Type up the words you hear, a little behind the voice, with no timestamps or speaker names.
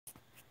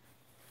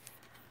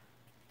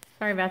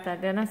Sorry about that,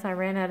 Dennis. I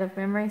ran out of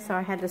memory, so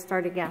I had to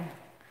start again.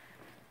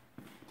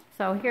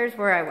 So here's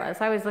where I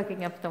was. I was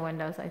looking up the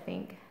windows, I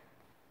think.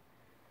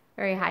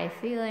 Very high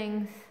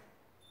ceilings.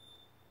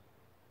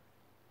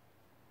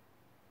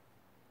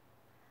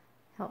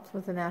 Helps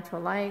with the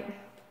natural light.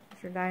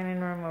 There's your dining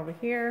room over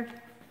here.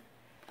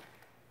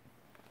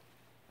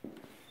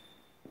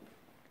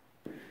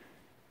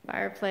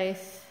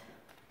 Fireplace.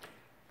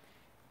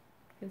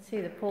 You can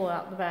see the pool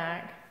out the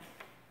back.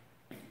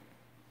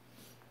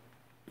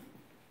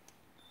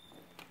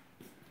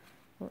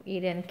 Little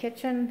eat-in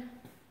kitchen.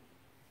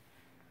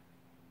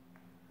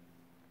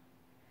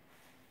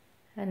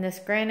 And this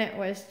granite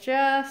was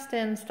just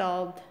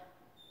installed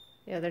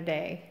the other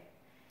day.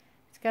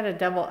 It's got a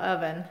double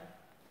oven.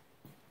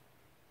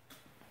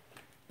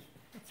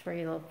 That's where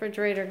your little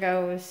refrigerator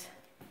goes.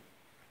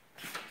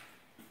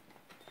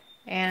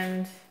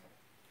 And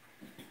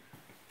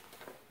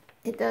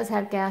it does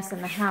have gas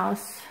in the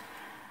house,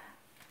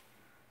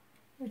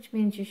 which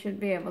means you should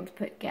be able to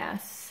put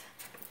gas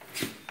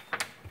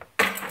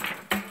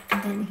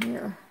in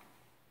here.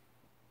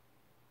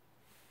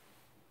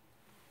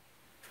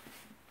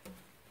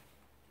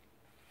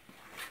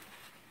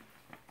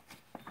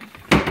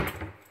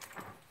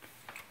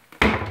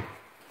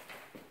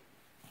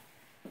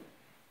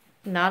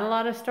 Not a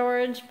lot of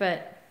storage,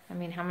 but I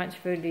mean, how much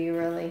food do you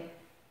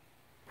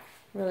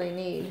really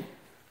need?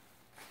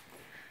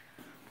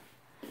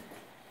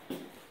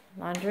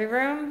 Laundry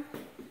room.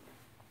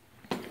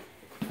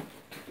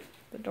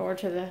 The door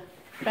to the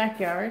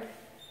backyard.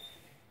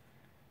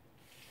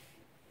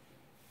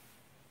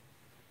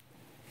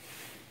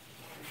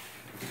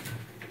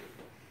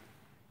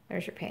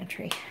 There's your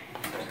pantry.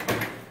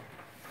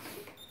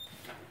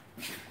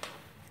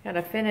 Got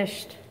a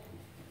finished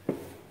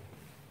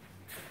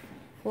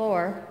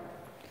floor.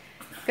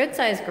 Good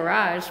sized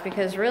garage,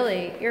 because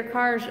really your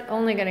car's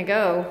only going to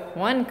go,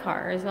 one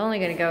car is only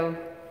going to go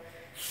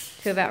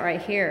to about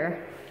right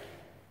here,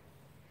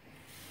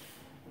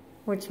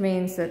 which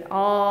means that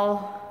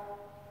all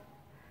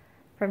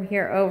from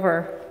here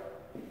over,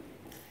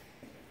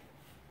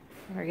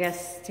 or I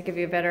guess to give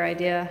you a better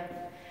idea,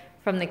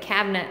 from the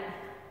cabinet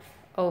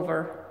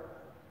over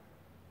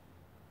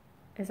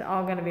is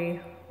all going to be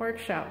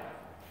workshop.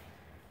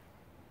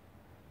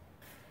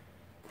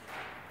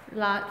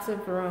 Lots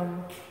of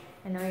room.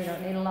 I know you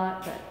don't need a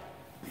lot, but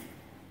you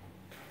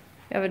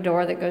have a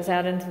door that goes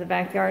out into the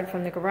backyard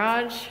from the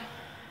garage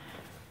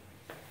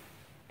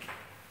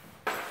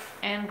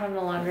and from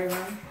the laundry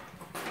room.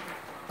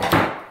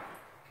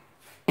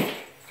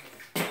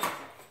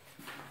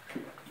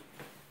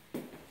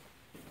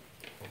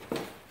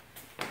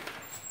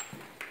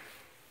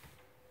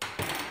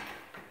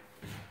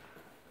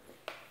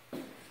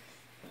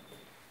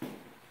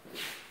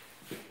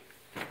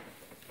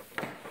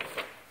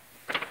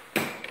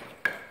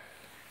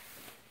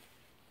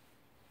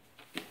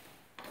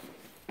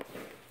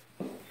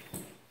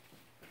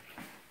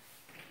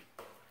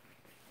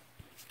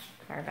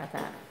 Sorry about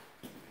that.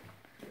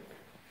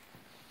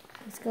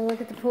 Let's go look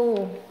at the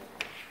pool.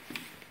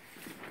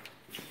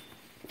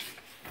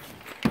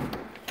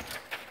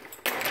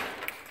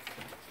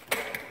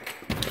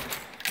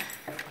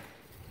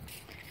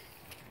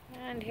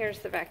 And here's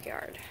the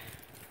backyard.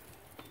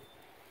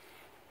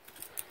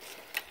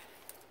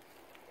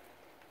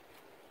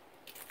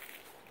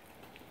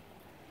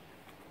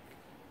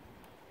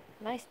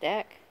 Nice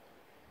deck.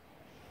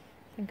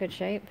 It's in good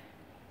shape.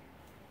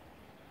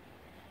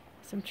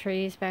 Some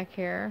trees back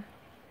here.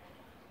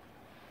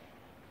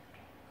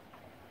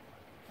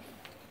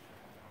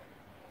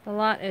 The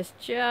lot is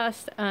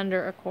just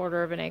under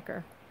 1/4 of an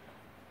acre.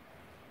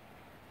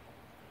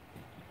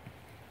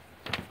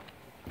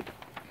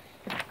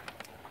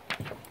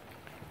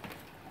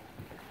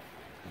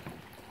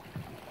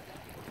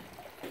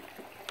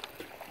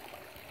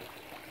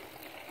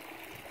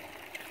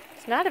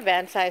 It's not a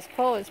bad sized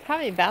pool. It's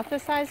probably about the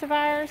size of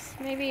ours,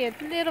 maybe a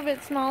little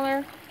bit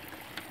smaller,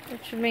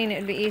 which would mean it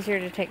would be easier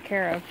to take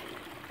care of.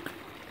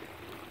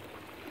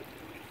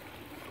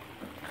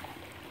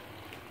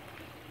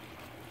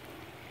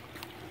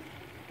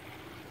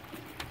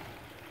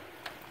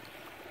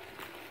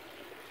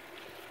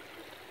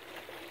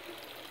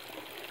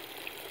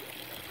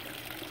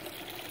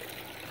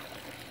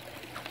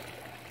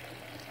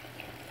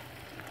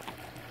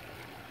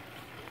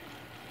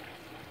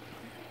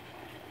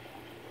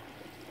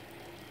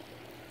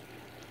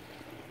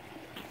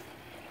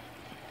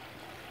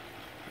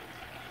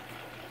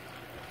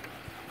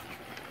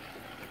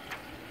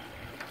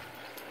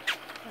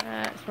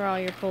 That's where all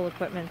your pool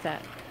equipment's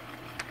at.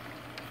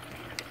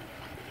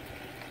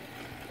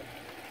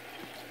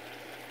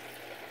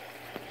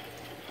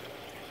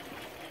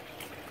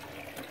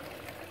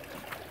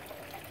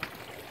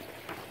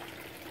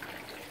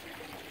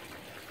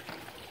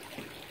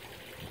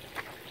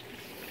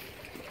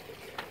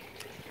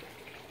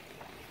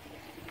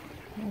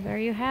 Well, there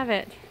you have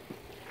it.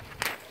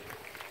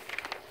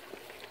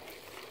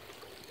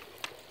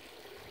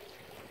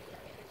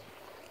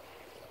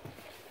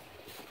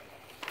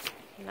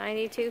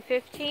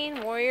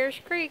 $92.15 Warriors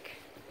Creek.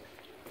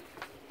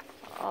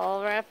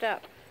 all wrapped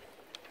up.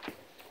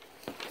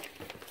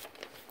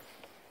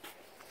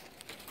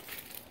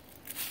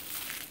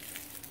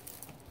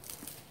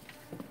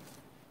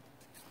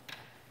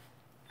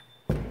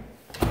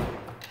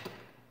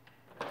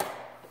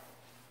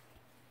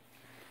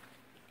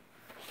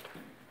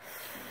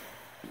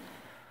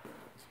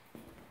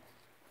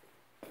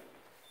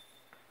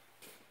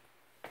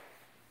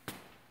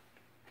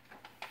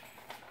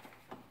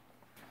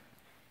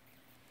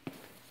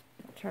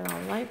 Turn all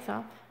the lights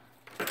off.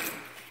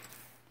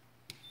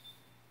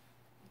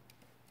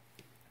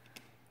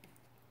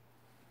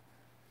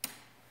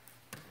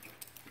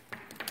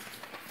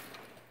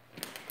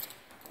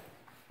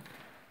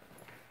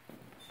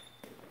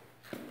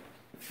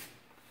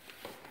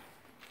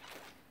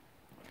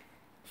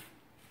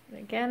 And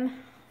again,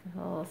 a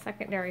little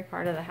secondary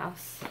part of the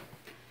house.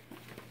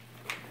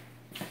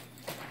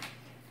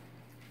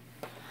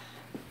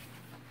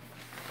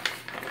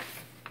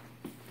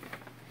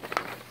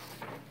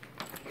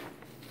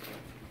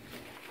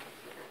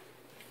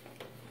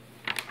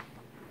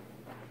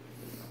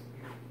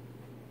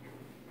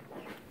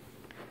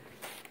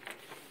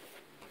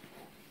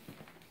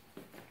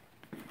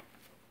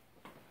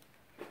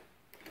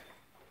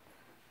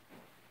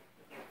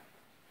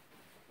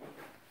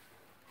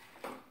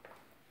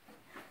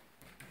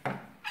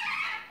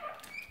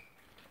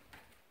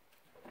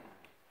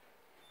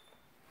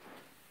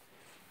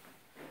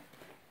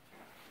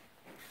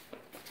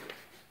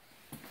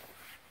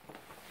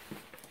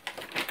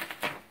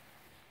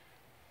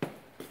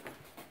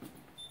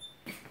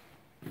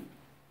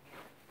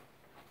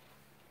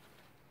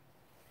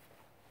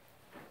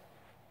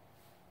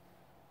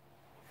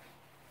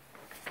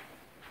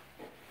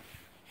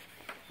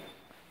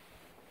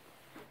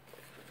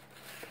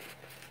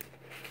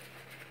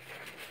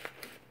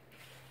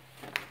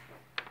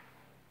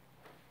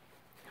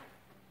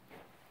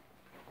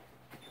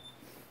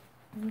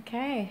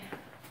 Okay,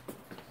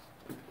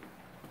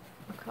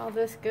 I'll call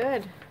this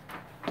good.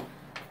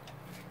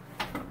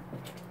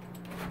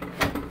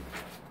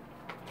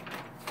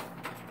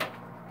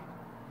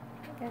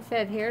 Like I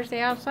said, here's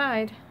the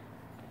outside.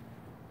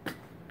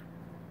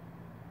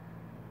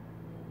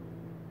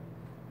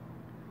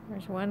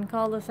 There's one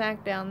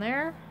cul-de-sac down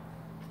there.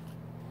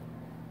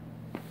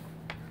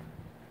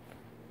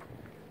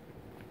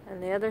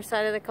 And the other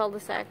side of the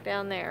cul-de-sac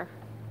down there.